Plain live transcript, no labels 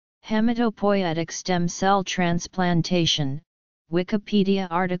Hematopoietic stem cell transplantation, Wikipedia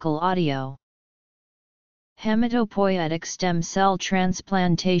article audio. Hematopoietic stem cell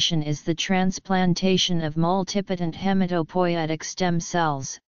transplantation is the transplantation of multipotent hematopoietic stem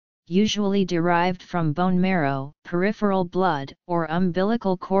cells, usually derived from bone marrow, peripheral blood, or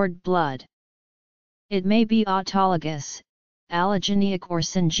umbilical cord blood. It may be autologous, allogeneic or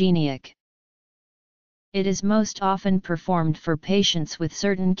syngeneic. It is most often performed for patients with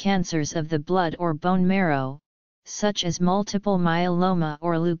certain cancers of the blood or bone marrow, such as multiple myeloma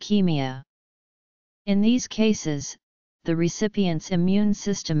or leukemia. In these cases, the recipient's immune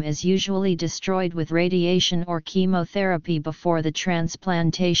system is usually destroyed with radiation or chemotherapy before the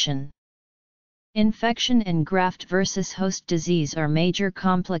transplantation. Infection and graft versus host disease are major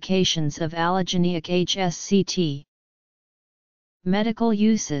complications of allogeneic HSCT. Medical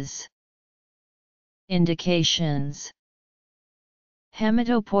uses. Indications.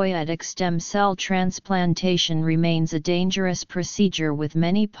 Hematopoietic stem cell transplantation remains a dangerous procedure with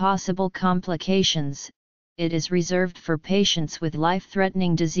many possible complications. It is reserved for patients with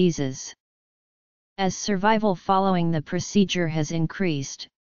life-threatening diseases. As survival following the procedure has increased,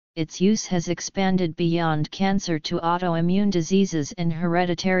 its use has expanded beyond cancer to autoimmune diseases and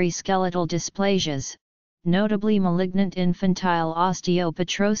hereditary skeletal dysplasias, notably malignant infantile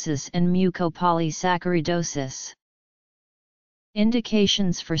osteopetrosis and mucopolysaccharidosis.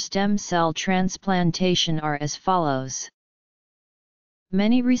 Indications for stem cell transplantation are as follows.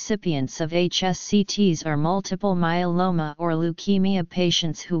 Many recipients of HSCTs are multiple myeloma or leukemia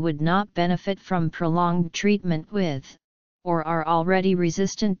patients who would not benefit from prolonged treatment with, or are already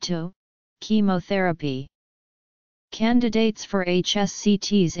resistant to, chemotherapy. Candidates for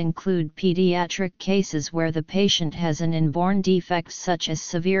HSCTs include pediatric cases where the patient has an inborn defect such as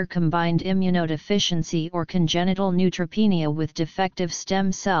severe combined immunodeficiency or congenital neutropenia with defective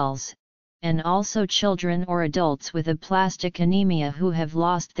stem cells, and also children or adults with aplastic anemia who have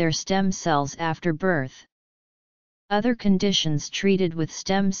lost their stem cells after birth. Other conditions treated with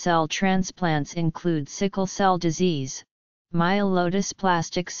stem cell transplants include sickle cell disease,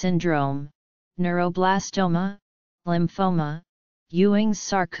 myelodysplastic syndrome, neuroblastoma, lymphoma, Ewing's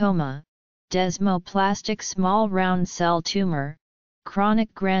sarcoma, desmoplastic small round cell tumor,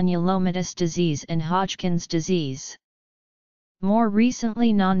 chronic granulomatous disease and Hodgkin's disease. More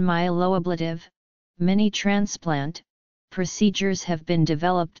recently non-myeloablative, mini-transplant, procedures have been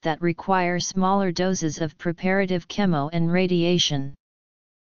developed that require smaller doses of preparative chemo and radiation.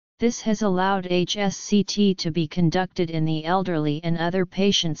 This has allowed HSCT to be conducted in the elderly and other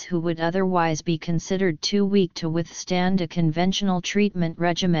patients who would otherwise be considered too weak to withstand a conventional treatment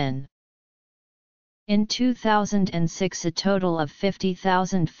regimen. In 2006, a total of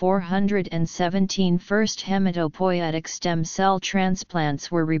 50,417 first hematopoietic stem cell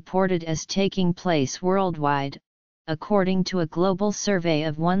transplants were reported as taking place worldwide, according to a global survey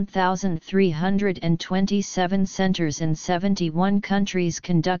of 1,327 centers in 71 countries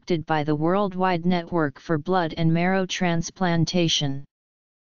conducted by the Worldwide Network for Blood and Marrow Transplantation.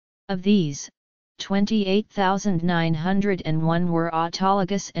 Of these, 28,901 were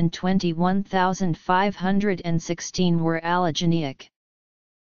autologous and 21,516 were allogeneic.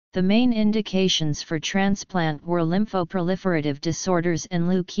 The main indications for transplant were lymphoproliferative disorders and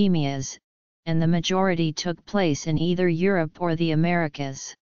leukemias, and the majority took place in either Europe or the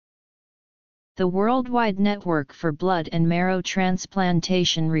Americas. The Worldwide Network for Blood and Marrow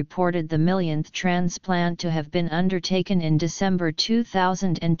Transplantation reported the millionth transplant to have been undertaken in December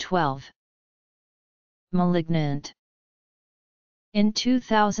 2012. Malignant. In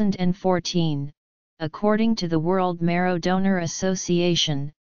 2014, according to the World Marrow Donor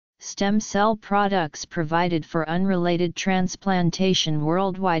Association, stem cell products provided for unrelated transplantation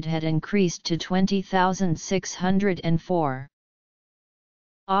worldwide had increased to 20,604.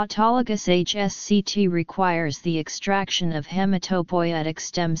 Autologous HSCT requires the extraction of hematopoietic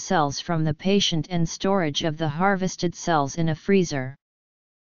stem cells from the patient and storage of the harvested cells in a freezer.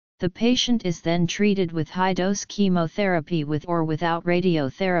 The patient is then treated with high-dose chemotherapy with or without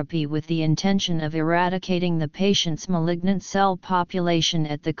radiotherapy with the intention of eradicating the patient's malignant cell population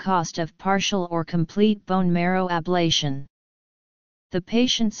at the cost of partial or complete bone marrow ablation. The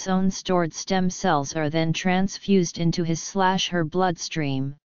patient's own stored stem cells are then transfused into his/her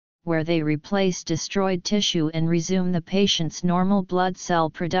bloodstream, where they replace destroyed tissue and resume the patient's normal blood cell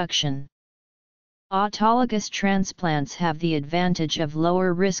production. Autologous transplants have the advantage of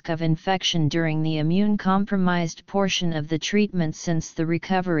lower risk of infection during the immune-compromised portion of the treatment since the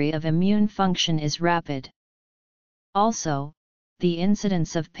recovery of immune function is rapid. Also, the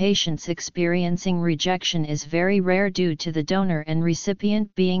incidence of patients experiencing rejection is very rare due to the donor and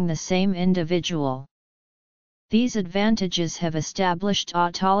recipient being the same individual. These advantages have established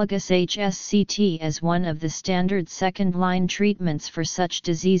autologous HSCT as one of the standard second-line treatments for such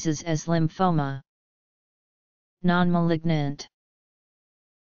diseases as lymphoma. Non-malignant.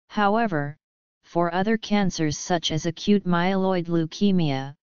 However, for other cancers such as acute myeloid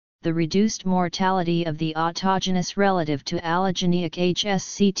leukemia, the reduced mortality of the autogenous relative to allogeneic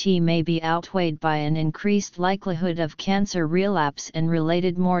HSCT may be outweighed by an increased likelihood of cancer relapse and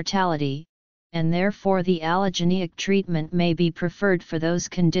related mortality, and therefore the allogeneic treatment may be preferred for those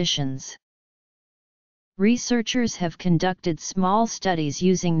conditions. Researchers have conducted small studies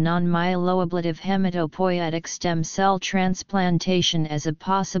using non-myeloablative hematopoietic stem cell transplantation as a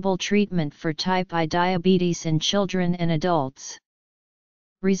possible treatment for type I diabetes in children and adults.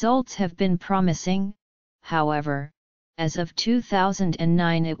 Results have been promising, however. As of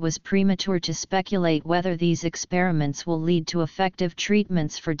 2009 it was premature to speculate whether these experiments will lead to effective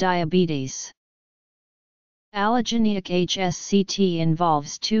treatments for diabetes. Allogeneic HSCT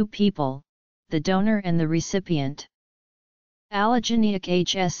involves two people, the donor and the recipient. Allogeneic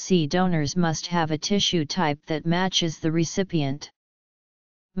HSC donors must have a tissue type that matches the recipient.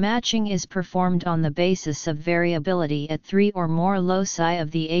 Matching is performed on the basis of variability at 3 or more loci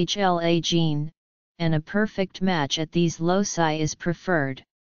of the HLA gene, and a perfect match at these loci is preferred.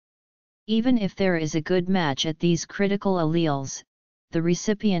 Even if there is a good match at these critical alleles, the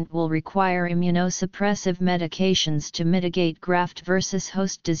recipient will require immunosuppressive medications to mitigate graft versus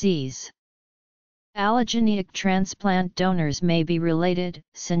host disease. Allogeneic transplant donors may be related,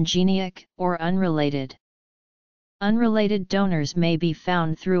 syngeneic, or unrelated. Unrelated donors may be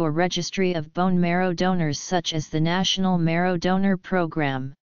found through a registry of bone marrow donors such as the National Marrow Donor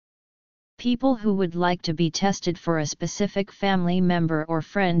Program. People who would like to be tested for a specific family member or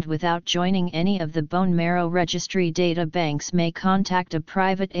friend without joining any of the bone marrow registry data banks may contact a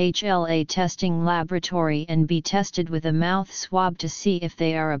private HLA testing laboratory and be tested with a mouth swab to see if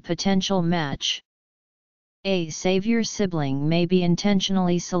they are a potential match. A savior sibling may be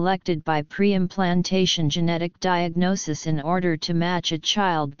intentionally selected by pre-implantation genetic diagnosis in order to match a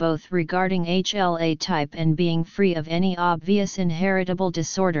child both regarding HLA type and being free of any obvious inheritable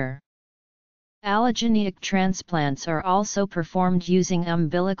disorder. Allogeneic transplants are also performed using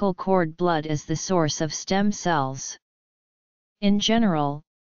umbilical cord blood as the source of stem cells. In general,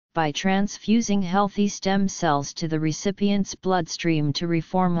 by transfusing healthy stem cells to the recipient's bloodstream to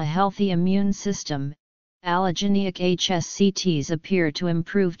reform a healthy immune system, allogeneic HSCTs appear to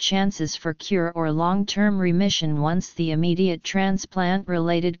improve chances for cure or long-term remission once the immediate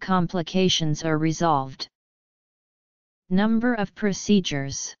transplant-related complications are resolved. Number of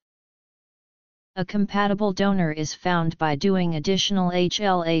procedures. A compatible donor is found by doing additional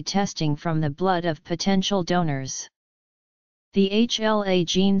HLA testing from the blood of potential donors. The HLA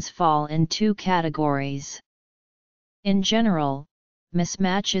genes fall in two categories. In general,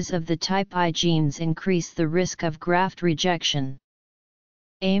 mismatches of the type I genes increase the risk of graft rejection.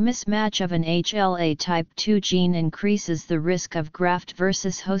 A mismatch of an HLA type II gene increases the risk of graft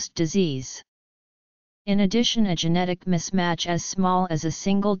versus host disease. In addition, a genetic mismatch as small as a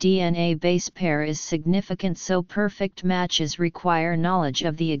single DNA base pair is significant, so perfect matches require knowledge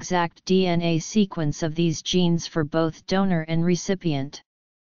of the exact DNA sequence of these genes for both donor and recipient.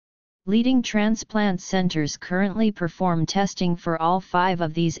 Leading transplant centers currently perform testing for all 5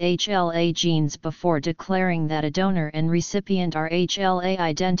 of these HLA genes before declaring that a donor and recipient are HLA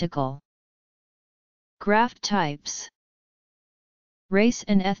identical. Graft types. Race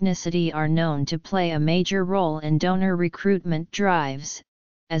and ethnicity are known to play a major role in donor recruitment drives,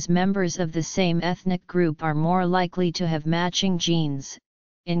 as members of the same ethnic group are more likely to have matching genes,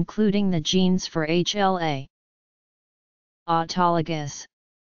 including the genes for HLA. Autologous.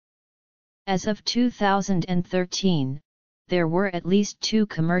 As of 2013, there were at least 2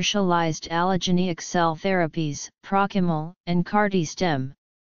 commercialized allogeneic cell therapies, Proximal and CAR-T-Stem.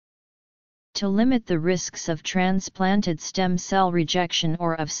 To limit the risks of transplanted stem cell rejection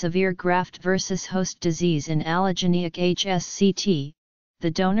or of severe graft versus host disease in allogeneic HSCT,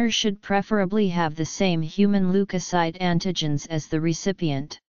 the donor should preferably have the same human leukocyte antigens as the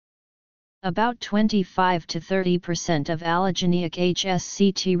recipient. About 25 to 30% of allogeneic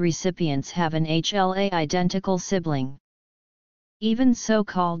HSCT recipients have an HLA identical sibling. Even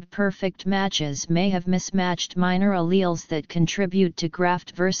so-called perfect matches may have mismatched minor alleles that contribute to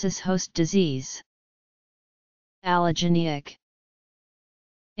graft versus host disease. Allogeneic.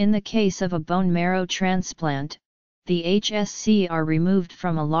 In the case of a bone marrow transplant, the HSC are removed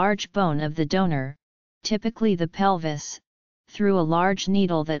from a large bone of the donor, typically the pelvis, through a large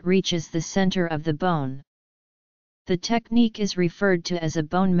needle that reaches the center of the bone. The technique is referred to as a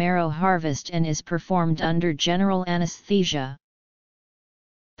bone marrow harvest and is performed under general anesthesia.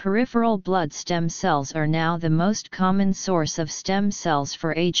 Peripheral blood stem cells are now the most common source of stem cells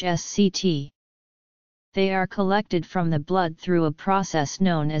for HSCT. They are collected from the blood through a process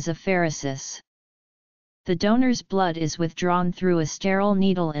known as apheresis. The donor's blood is withdrawn through a sterile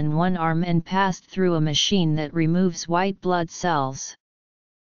needle in one arm and passed through a machine that removes white blood cells.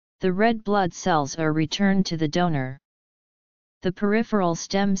 The red blood cells are returned to the donor. The peripheral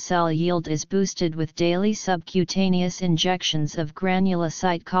stem cell yield is boosted with daily subcutaneous injections of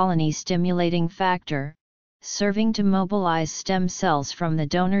granulocyte colony stimulating factor, serving to mobilize stem cells from the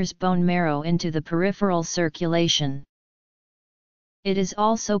donor's bone marrow into the peripheral circulation. It is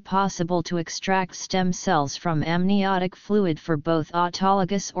also possible to extract stem cells from amniotic fluid for both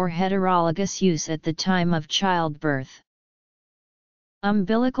autologous or heterologous use at the time of childbirth.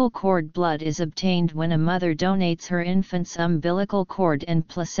 Umbilical cord blood is obtained when a mother donates her infant's umbilical cord and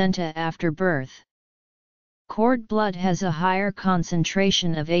placenta after birth. Cord blood has a higher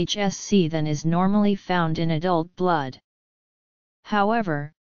concentration of HSC than is normally found in adult blood.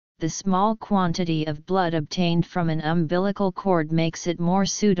 However, the small quantity of blood obtained from an umbilical cord makes it more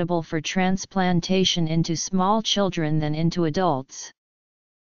suitable for transplantation into small children than into adults.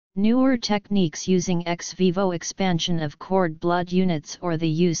 Newer techniques using ex vivo expansion of cord blood units or the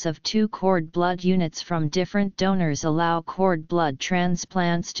use of two cord blood units from different donors allow cord blood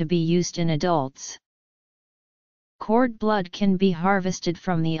transplants to be used in adults. Cord blood can be harvested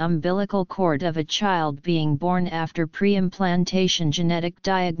from the umbilical cord of a child being born after pre-implantation genetic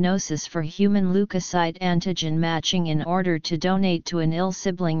diagnosis for human leukocyte antigen matching in order to donate to an ill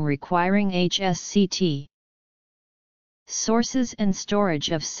sibling requiring HSCT. Sources and storage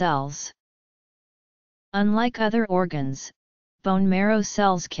of cells. Unlike other organs, bone marrow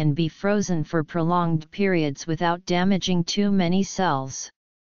cells can be frozen for prolonged periods without damaging too many cells.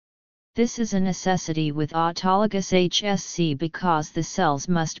 This is a necessity with autologous HSC because the cells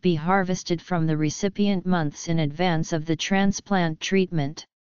must be harvested from the recipient months in advance of the transplant treatment.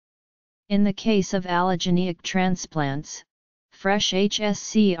 In the case of allogeneic transplants, fresh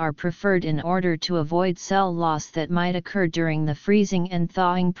HSC are preferred in order to avoid cell loss that might occur during the freezing and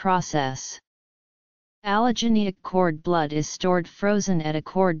thawing process. Allogeneic cord blood is stored frozen at a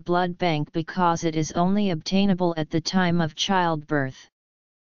cord blood bank because it is only obtainable at the time of childbirth.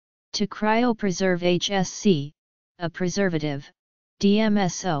 To cryopreserve HSC, a preservative,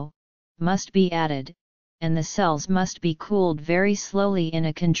 DMSO, must be added, and the cells must be cooled very slowly in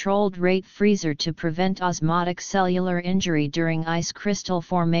a controlled rate freezer to prevent osmotic cellular injury during ice crystal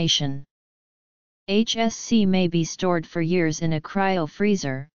formation. HSC may be stored for years in a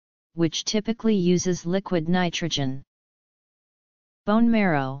cryofreezer, which typically uses liquid nitrogen. Bone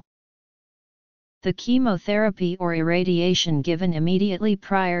marrow. The chemotherapy or irradiation given immediately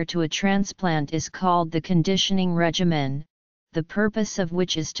prior to a transplant is called the conditioning regimen, the purpose of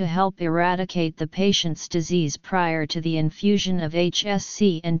which is to help eradicate the patient's disease prior to the infusion of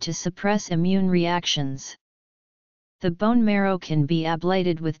HSC and to suppress immune reactions. The bone marrow can be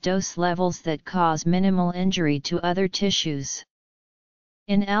ablated with dose levels that cause minimal injury to other tissues.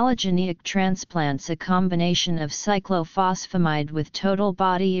 In allogeneic transplants, a combination of cyclophosphamide with total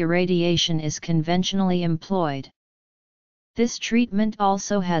body irradiation is conventionally employed. This treatment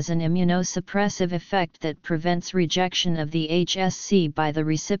also has an immunosuppressive effect that prevents rejection of the HSC by the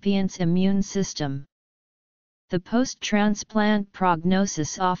recipient's immune system. The post-transplant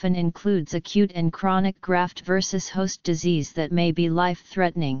prognosis often includes acute and chronic graft versus host disease that may be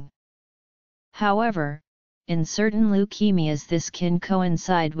life-threatening. However, in certain leukemias this can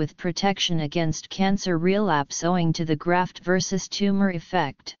coincide with protection against cancer relapse owing to the graft versus tumor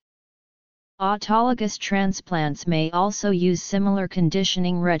effect. Autologous transplants may also use similar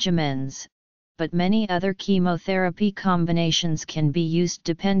conditioning regimens, but many other chemotherapy combinations can be used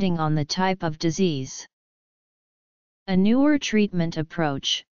depending on the type of disease. A newer treatment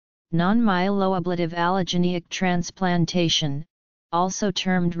approach, non-myeloablative allogeneic transplantation, also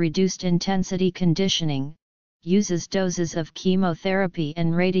termed reduced-intensity conditioning, uses doses of chemotherapy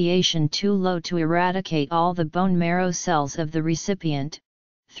and radiation too low to eradicate all the bone marrow cells of the recipient.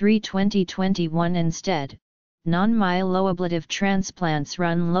 3-2021 Instead, non-myeloablative transplants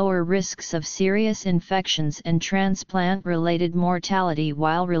run lower risks of serious infections and transplant-related mortality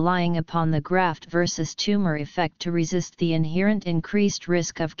while relying upon the graft versus tumor effect to resist the inherent increased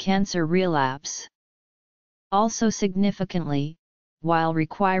risk of cancer relapse. Also significantly, while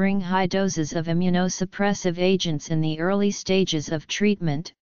requiring high doses of immunosuppressive agents in the early stages of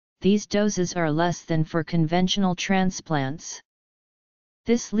treatment, these doses are less than for conventional transplants.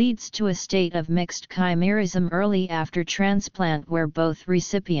 This leads to a state of mixed chimerism early after transplant where both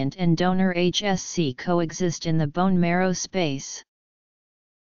recipient and donor HSC coexist in the bone marrow space.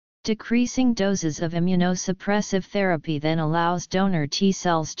 Decreasing doses of immunosuppressive therapy then allows donor T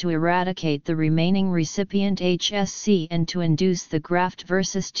cells to eradicate the remaining recipient HSC and to induce the graft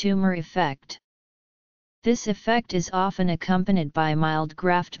versus tumor effect. This effect is often accompanied by mild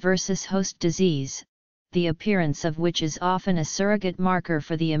graft versus host disease, the appearance of which is often a surrogate marker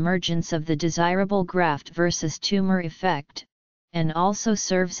for the emergence of the desirable graft versus tumor effect, and also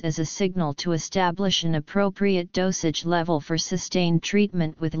serves as a signal to establish an appropriate dosage level for sustained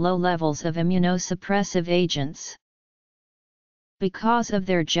treatment with low levels of immunosuppressive agents. Because of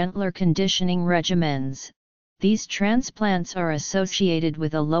their gentler conditioning regimens, these transplants are associated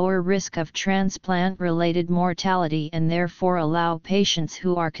with a lower risk of transplant-related mortality and therefore allow patients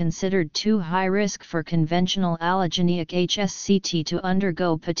who are considered too high risk for conventional allogeneic HSCT to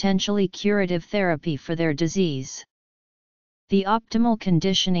undergo potentially curative therapy for their disease. The optimal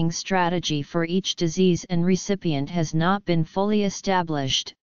conditioning strategy for each disease and recipient has not been fully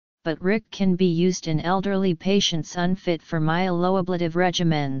established, but RIC can be used in elderly patients unfit for myeloablative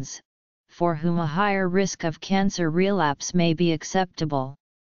regimens, for whom a higher risk of cancer relapse may be acceptable.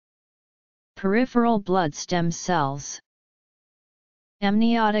 Peripheral blood stem cells.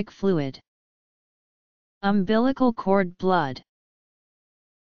 Amniotic fluid. Umbilical cord blood.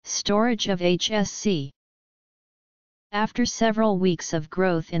 Storage of HSC. After several weeks of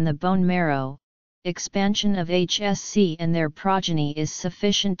growth in the bone marrow, expansion of HSC and their progeny is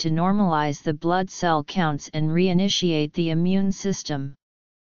sufficient to normalize the blood cell counts and reinitiate the immune system.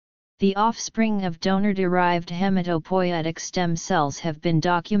 The offspring of donor-derived hematopoietic stem cells have been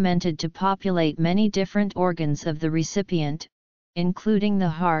documented to populate many different organs of the recipient, including the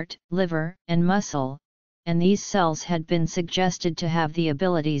heart, liver, and muscle, and these cells had been suggested to have the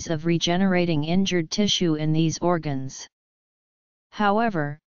abilities of regenerating injured tissue in these organs.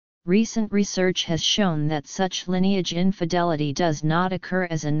 However, recent research has shown that such lineage infidelity does not occur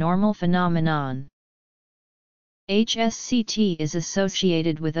as a normal phenomenon. HSCT is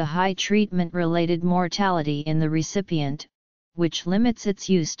associated with a high treatment-related mortality in the recipient, which limits its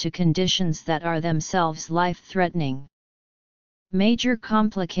use to conditions that are themselves life-threatening. Major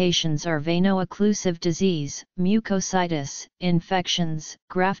complications are veno-occlusive disease, mucositis, infections,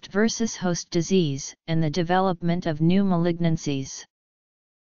 graft versus host disease, and the development of new malignancies.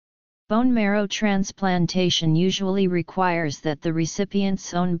 Bone marrow transplantation usually requires that the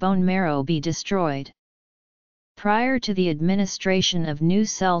recipient's own bone marrow be destroyed. Prior to the administration of new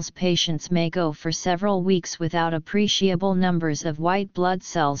cells, patients may go for several weeks without appreciable numbers of white blood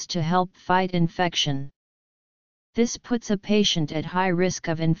cells to help fight infection. This puts a patient at high risk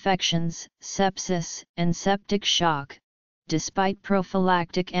of infections, sepsis, and septic shock, despite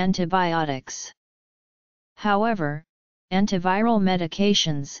prophylactic antibiotics. However, antiviral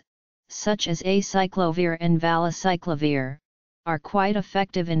medications, such as acyclovir and valacyclovir, are quite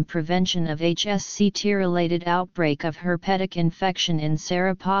effective in prevention of HSCT-related outbreak of herpetic infection in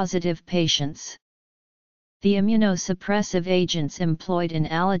seropositive patients. The immunosuppressive agents employed in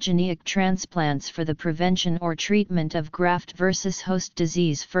allogeneic transplants for the prevention or treatment of graft versus host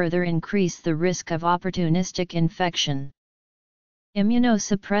disease further increase the risk of opportunistic infection.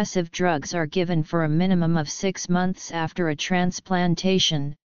 Immunosuppressive drugs are given for a minimum of 6 months after a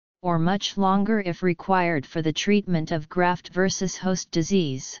transplantation, or much longer if required for the treatment of graft versus host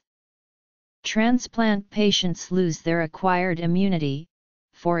disease. Transplant patients lose their acquired immunity,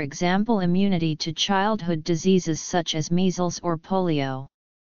 for example immunity to childhood diseases such as measles or polio.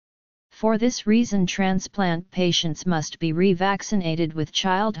 For this reason, transplant patients must be revaccinated with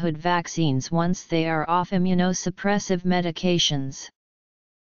childhood vaccines once they are off immunosuppressive medications.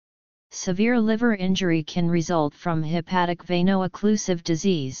 Severe liver injury can result from hepatic veno-occlusive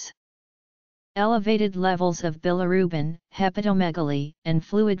disease. Elevated levels of bilirubin, hepatomegaly, and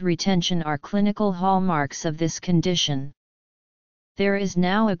fluid retention are clinical hallmarks of this condition. There is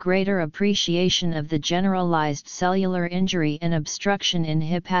now a greater appreciation of the generalized cellular injury and obstruction in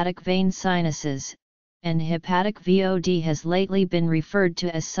hepatic vein sinuses, and hepatic VOD has lately been referred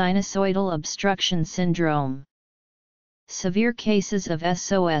to as sinusoidal obstruction syndrome. Severe cases of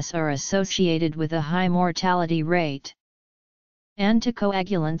SOS are associated with a high mortality rate.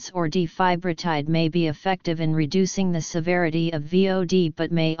 Anticoagulants or defibrotide may be effective in reducing the severity of VOD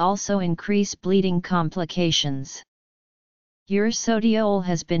but may also increase bleeding complications. Ursodiol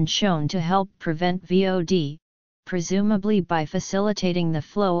has been shown to help prevent VOD, presumably by facilitating the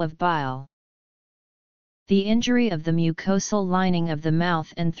flow of bile. The injury of the mucosal lining of the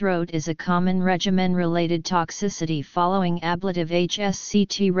mouth and throat is a common regimen-related toxicity following ablative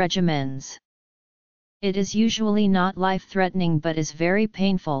HSCT regimens. It is usually not life-threatening but is very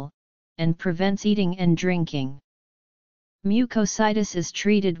painful, and prevents eating and drinking. Mucositis is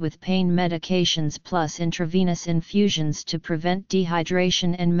treated with pain medications plus intravenous infusions to prevent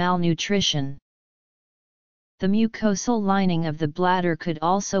dehydration and malnutrition. The mucosal lining of the bladder could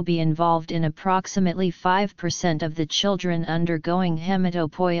also be involved in approximately 5% of the children undergoing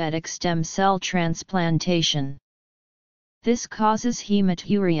hematopoietic stem cell transplantation. This causes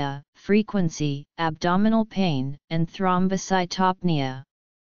hematuria, frequency, abdominal pain, and thrombocytopenia.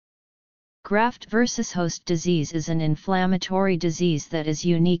 Graft versus host disease is an inflammatory disease that is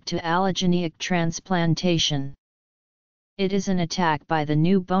unique to allogeneic transplantation. It is an attack by the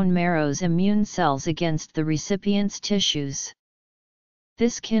new bone marrow's immune cells against the recipient's tissues.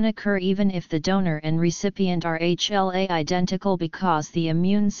 This can occur even if the donor and recipient are HLA identical because the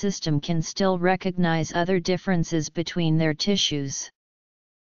immune system can still recognize other differences between their tissues.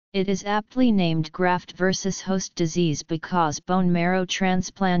 It is aptly named graft versus host disease because bone marrow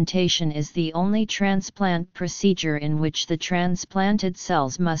transplantation is the only transplant procedure in which the transplanted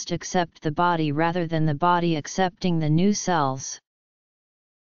cells must accept the body rather than the body accepting the new cells.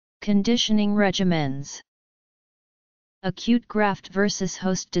 Conditioning regimens. Acute graft versus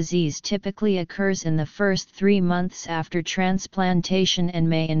host disease typically occurs in the first 3 months after transplantation and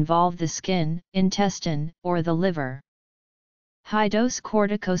may involve the skin, intestine, or the liver. High-dose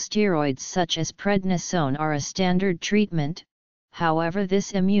corticosteroids such as prednisone are a standard treatment, however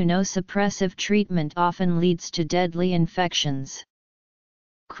this immunosuppressive treatment often leads to deadly infections.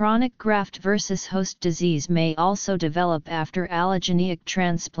 Chronic graft versus host disease may also develop after allogeneic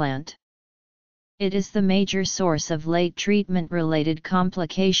transplant. It is the major source of late treatment-related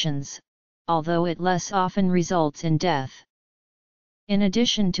complications, although it less often results in death. In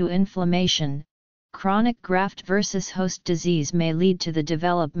addition to inflammation, chronic graft versus host disease may lead to the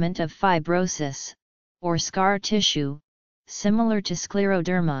development of fibrosis, or scar tissue, similar to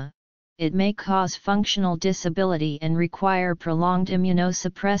scleroderma. It may cause functional disability and require prolonged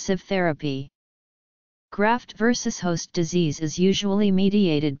immunosuppressive therapy. Graft versus host disease is usually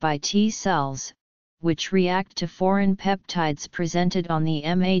mediated by T cells, which react to foreign peptides presented on the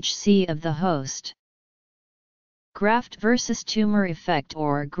MHC of the host. Graft versus tumor effect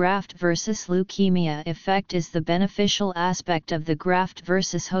or graft versus leukemia effect is the beneficial aspect of the graft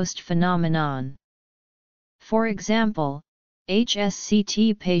versus host phenomenon. For example,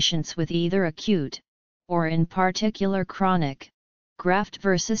 HSCT patients with either acute, or in particular chronic, graft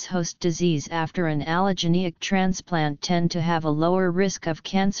versus host disease after an allogeneic transplant tend to have a lower risk of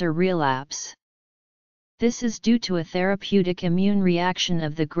cancer relapse. This is due to a therapeutic immune reaction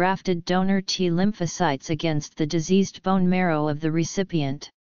of the grafted donor T lymphocytes against the diseased bone marrow of the recipient.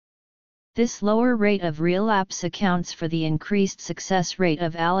 This lower rate of relapse accounts for the increased success rate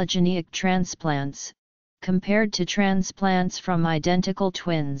of allogeneic transplants, compared to transplants from identical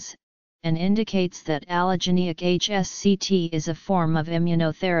twins, and indicates that allogeneic HSCT is a form of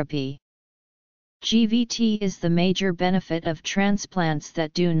immunotherapy. GVT is the major benefit of transplants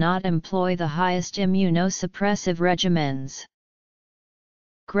that do not employ the highest immunosuppressive regimens.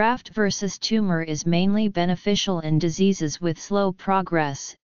 Graft versus tumor is mainly beneficial in diseases with slow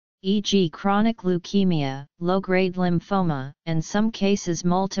progress, e.g. chronic leukemia, low-grade lymphoma, and some cases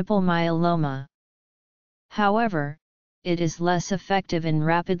multiple myeloma. However, it is less effective in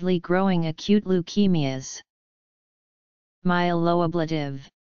rapidly growing acute leukemias. Myeloablative,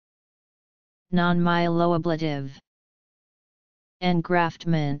 non-myeloablative,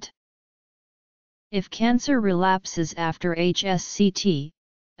 engraftment. If cancer relapses after HSCT,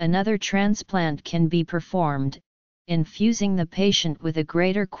 another transplant can be performed, infusing the patient with a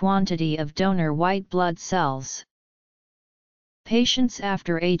greater quantity of donor white blood cells. Patients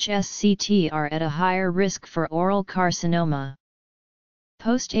after HSCT are at a higher risk for oral carcinoma.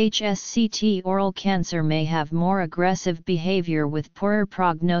 Post-HSCT oral cancer may have more aggressive behavior with poorer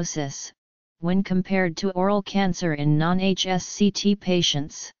prognosis, when compared to oral cancer in non-HSCT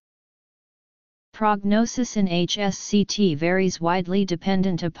patients. Prognosis in HSCT varies widely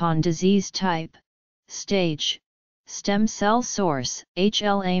dependent upon disease type, stage, stem cell source,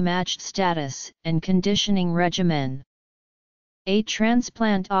 HLA-matched status, and conditioning regimen. A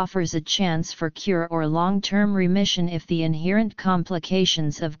transplant offers a chance for cure or long-term remission if the inherent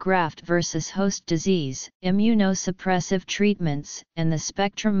complications of graft versus host disease, immunosuppressive treatments, and the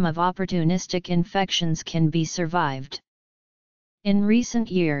spectrum of opportunistic infections can be survived. In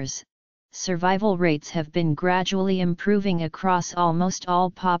recent years, survival rates have been gradually improving across almost all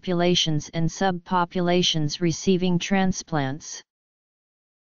populations and subpopulations receiving transplants.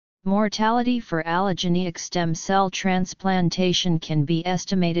 Mortality for allogeneic stem cell transplantation can be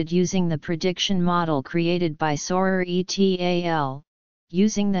estimated using the prediction model created by Sorer et al.,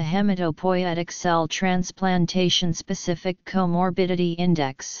 using the Hematopoietic cell transplantation specific comorbidity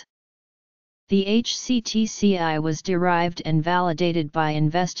index. The HCTCI was derived and validated by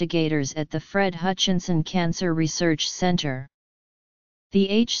investigators at the Fred Hutchinson Cancer Research Center. The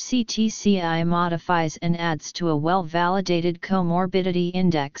HCTCI modifies and adds to a well-validated comorbidity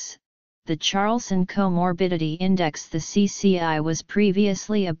index, the Charlson Comorbidity Index. The CCI was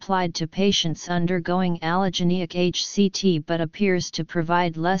previously applied to patients undergoing allogeneic HCT but appears to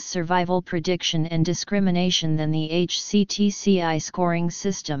provide less survival prediction and discrimination than the HCTCI scoring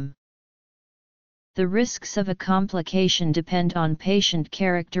system. The risks of a complication depend on patient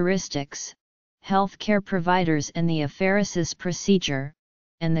characteristics, healthcare providers and the apheresis procedure,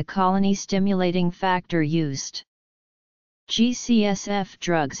 and the colony-stimulating factor used. GCSF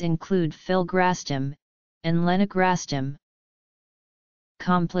drugs include filgrastim and lenagrastim.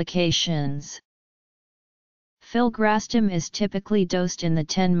 Complications. Filgrastim is typically dosed in the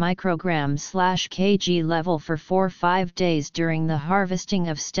 10 micrograms/kg level for 4-5 days during the harvesting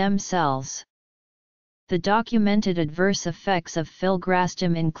of stem cells. The documented adverse effects of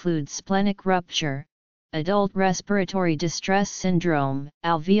filgrastim include splenic rupture, adult respiratory distress syndrome,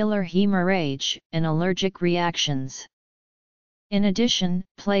 alveolar hemorrhage, and allergic reactions. In addition,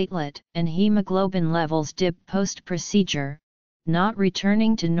 platelet and hemoglobin levels dip post-procedure, not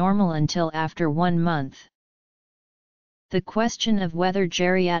returning to normal until after 1 month. The question of whether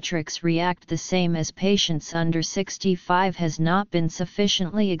geriatrics react the same as patients under 65 has not been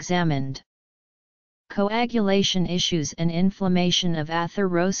sufficiently examined. Coagulation issues and inflammation of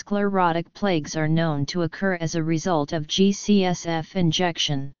atherosclerotic plaques are known to occur as a result of GCSF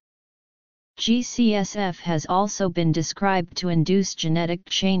injection. GCSF has also been described to induce genetic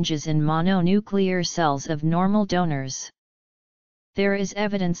changes in mononuclear cells of normal donors. There is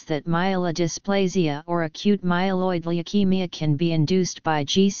evidence that myelodysplasia or acute myeloid leukemia can be induced by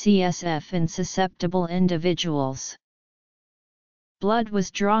GCSF in susceptible individuals. Blood was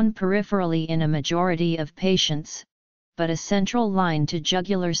drawn peripherally in a majority of patients, but a central line to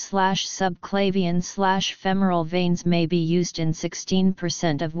jugular/subclavian/femoral veins may be used in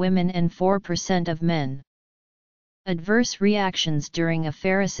 16% of women and 4% of men. Adverse reactions during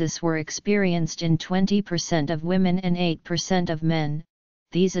apheresis were experienced in 20% of women and 8% of men.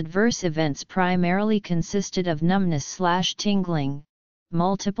 These adverse events primarily consisted of numbness/tingling,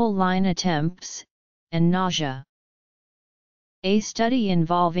 multiple line attempts, and nausea. A study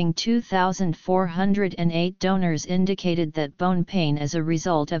involving 2,408 donors indicated that bone pain as a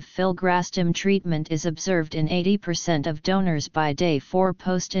result of filgrastim treatment is observed in 80% of donors by day 4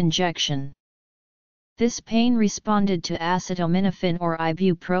 post-injection. This pain responded to acetaminophen or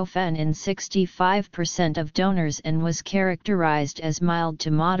ibuprofen in 65% of donors and was characterized as mild to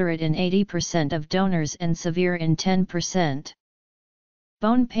moderate in 80% of donors and severe in 10%.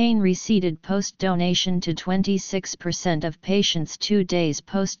 Bone pain receded post-donation to 26% of patients 2 days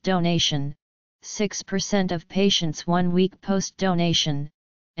post-donation, 6% of patients 1 week post-donation,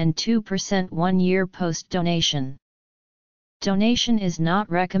 and 2% 1 year post-donation. Donation is not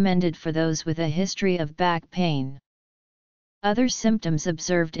recommended for those with a history of back pain. Other symptoms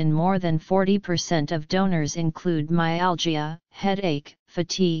observed in more than 40% of donors include myalgia, headache,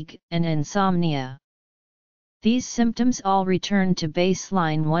 fatigue, and insomnia. These symptoms all returned to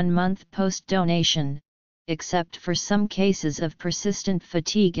baseline 1 month post-donation, except for some cases of persistent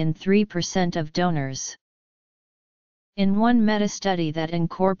fatigue in 3% of donors. In one meta-study that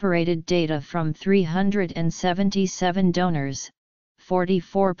incorporated data from 377 donors,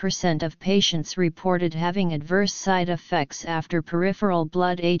 44% of patients reported having adverse side effects after peripheral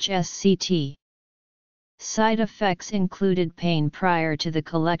blood HSCT. Side effects included pain prior to the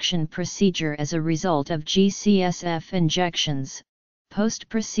collection procedure as a result of GCSF injections,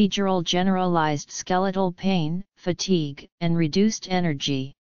 post-procedural generalized skeletal pain, fatigue, and reduced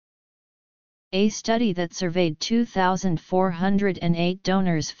energy. A study that surveyed 2,408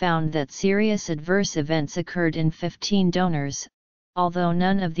 donors found that serious adverse events occurred in 15 donors, although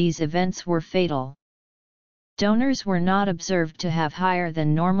none of these events were fatal. Donors were not observed to have higher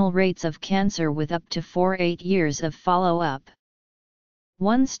than normal rates of cancer with up to 8 years of follow-up.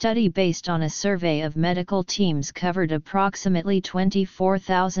 One study based on a survey of medical teams covered approximately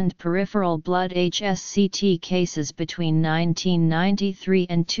 24,000 peripheral blood HSCT cases between 1993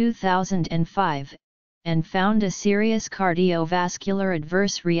 and 2005, and found a serious cardiovascular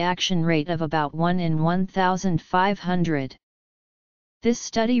adverse reaction rate of about 1 in 1,500. This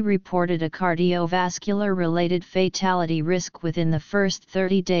study reported a cardiovascular-related fatality risk within the first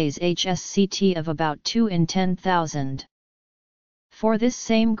 30 days HSCT of about 2 in 10,000. For this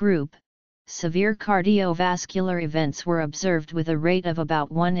same group, severe cardiovascular events were observed with a rate of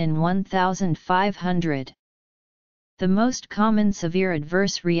about 1 in 1,500. The most common severe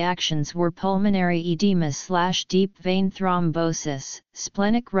adverse reactions were pulmonary edema/deep vein thrombosis,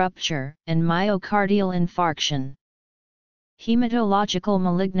 splenic rupture, and myocardial infarction. Hematological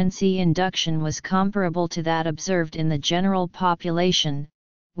malignancy induction was comparable to that observed in the general population,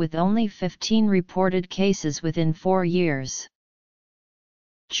 with only 15 reported cases within 4 years.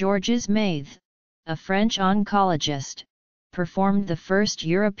 Georges Maithe, a French oncologist, performed the first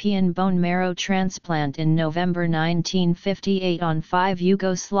European bone marrow transplant in November 1958 on 5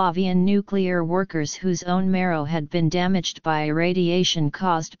 Yugoslavian nuclear workers whose own marrow had been damaged by irradiation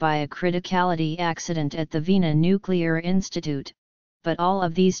caused by a criticality accident at the Vienna Nuclear Institute, but all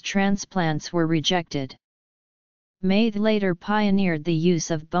of these transplants were rejected. Maithe later pioneered the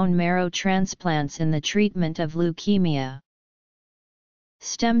use of bone marrow transplants in the treatment of leukemia.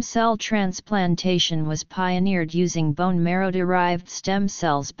 Stem cell transplantation was pioneered using bone marrow-derived stem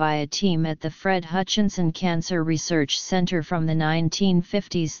cells by a team at the Fred Hutchinson Cancer Research Center from the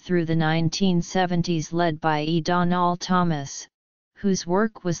 1950s through the 1970s, led by E. Donald Thomas, whose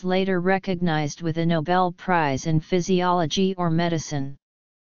work was later recognized with a Nobel Prize in Physiology or Medicine.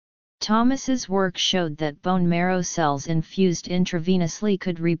 Thomas's work showed that bone marrow cells infused intravenously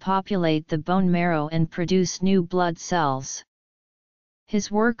could repopulate the bone marrow and produce new blood cells. His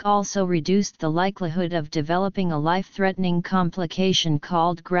work also reduced the likelihood of developing a life-threatening complication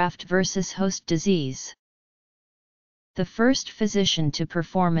called graft versus host disease. The first physician to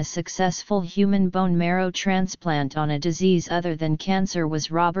perform a successful human bone marrow transplant on a disease other than cancer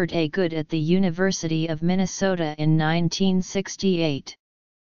was Robert A. Good at the University of Minnesota in 1968.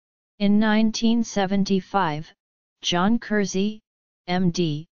 In 1975, John Kersey,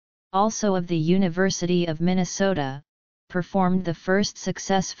 M.D., also of the University of Minnesota, performed the first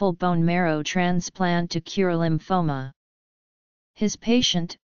successful bone marrow transplant to cure lymphoma. His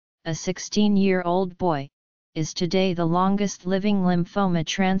patient, a 16-year-old boy, is today the longest living lymphoma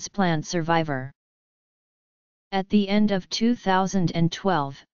transplant survivor. At the end of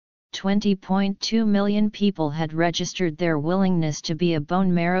 2012, 20.2 million people had registered their willingness to be a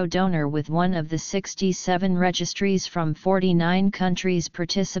bone marrow donor with one of the 67 registries from 49 countries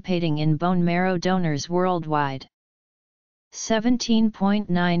participating in bone marrow donors worldwide.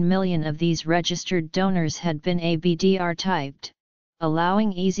 17.9 million of these registered donors had been ABDR typed,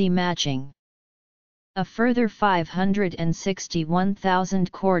 allowing easy matching. A further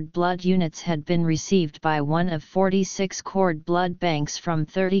 561,000 cord blood units had been received by one of 46 cord blood banks from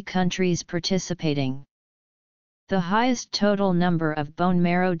 30 countries participating. The highest total number of bone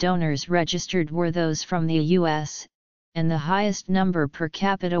marrow donors registered were those from the US, and the highest number per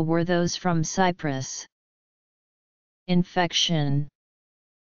capita were those from Cyprus. Infection.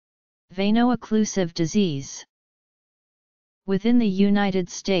 Veno-occlusive disease. Within the United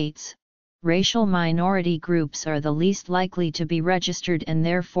States, racial minority groups are the least likely to be registered and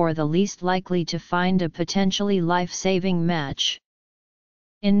therefore the least likely to find a potentially life-saving match.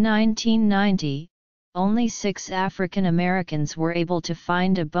 In 1990, only 6 African Americans were able to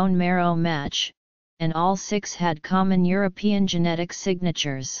find a bone marrow match, and all 6 had common European genetic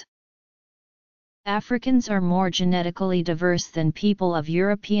signatures. Africans are more genetically diverse than people of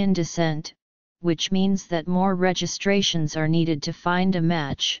European descent, which means that more registrations are needed to find a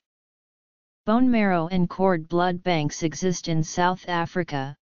match. Bone marrow and cord blood banks exist in South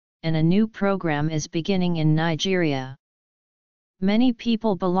Africa, and a new program is beginning in Nigeria. Many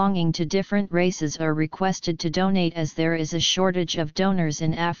people belonging to different races are requested to donate as there is a shortage of donors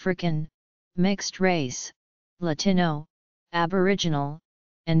in African, mixed race, Latino, Aboriginal,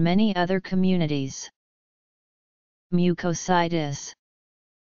 and many other communities. Mucositis.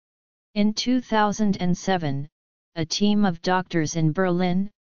 In 2007, a team of doctors in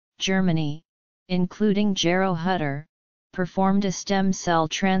Berlin, Germany, including Gero Hutter, performed a stem cell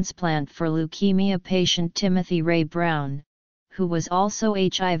transplant for leukemia patient Timothy Ray Brown, who was also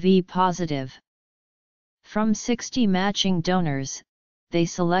HIV positive. From 60 matching donors, they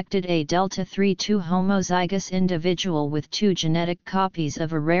selected a delta-3-2 homozygous individual with 2 genetic copies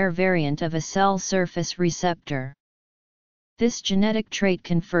of a rare variant of a cell surface receptor. This genetic trait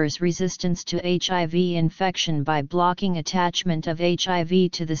confers resistance to HIV infection by blocking attachment of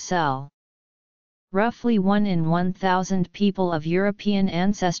HIV to the cell. Roughly 1 in 1,000 people of European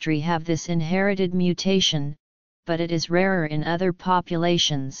ancestry have this inherited mutation, but it is rarer in other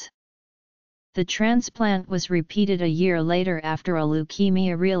populations. The transplant was repeated a year later after a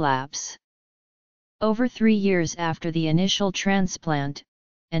leukemia relapse. Over 3 years after the initial transplant,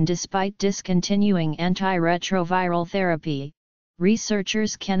 and despite discontinuing antiretroviral therapy,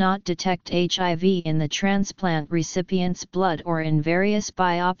 researchers cannot detect HIV in the transplant recipient's blood or in various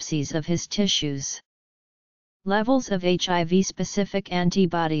biopsies of his tissues. Levels of HIV-specific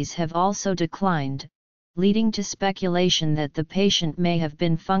antibodies have also declined, leading to speculation that the patient may have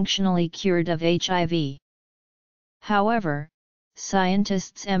been functionally cured of HIV. However,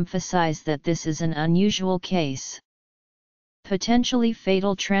 scientists emphasize that this is an unusual case. Potentially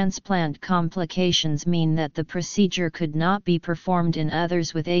fatal transplant complications mean that the procedure could not be performed in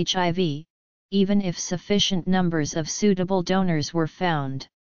others with HIV, even if sufficient numbers of suitable donors were found.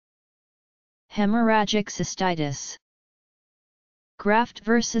 Hemorrhagic cystitis. Graft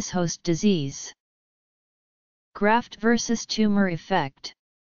versus host disease. Graft versus tumor effect.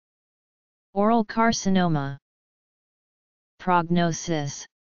 Oral carcinoma. Prognosis.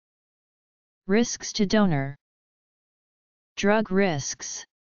 Risks to donor. Drug risks.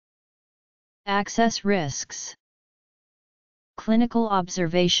 Access risks. Clinical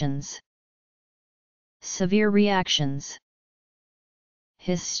observations. Severe reactions.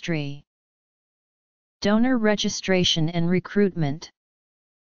 History. Donor registration and recruitment.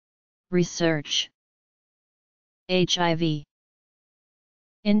 Research. HIV.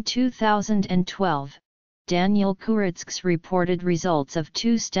 In 2012, Daniel Kuritzk's reported results of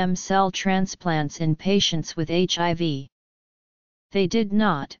 2 stem cell transplants in patients with HIV. They did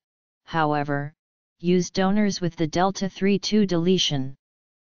not, however, use donors with the delta 3-2 deletion.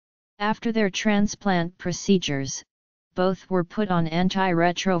 After their transplant procedures, both were put on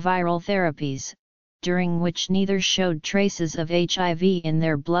antiretroviral therapies, during which neither showed traces of HIV in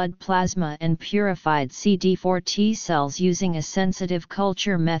their blood plasma and purified CD4 T cells using a sensitive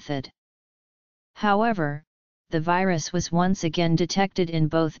culture method. However, the virus was once again detected in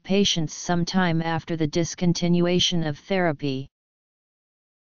both patients sometime after the discontinuation of therapy.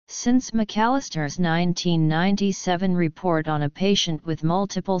 Since McAllister's 1997 report on a patient with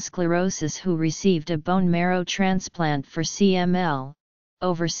multiple sclerosis who received a bone marrow transplant for CML,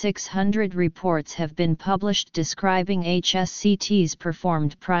 over 600 reports have been published describing HSCTs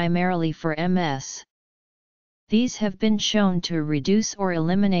performed primarily for MS. These have been shown to reduce or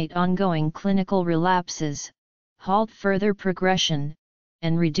eliminate ongoing clinical relapses, halt further progression,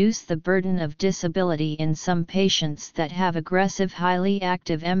 and reduce the burden of disability in some patients that have aggressive highly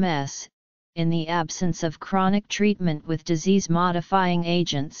active MS, in the absence of chronic treatment with disease-modifying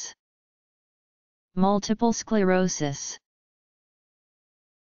agents. Multiple sclerosis.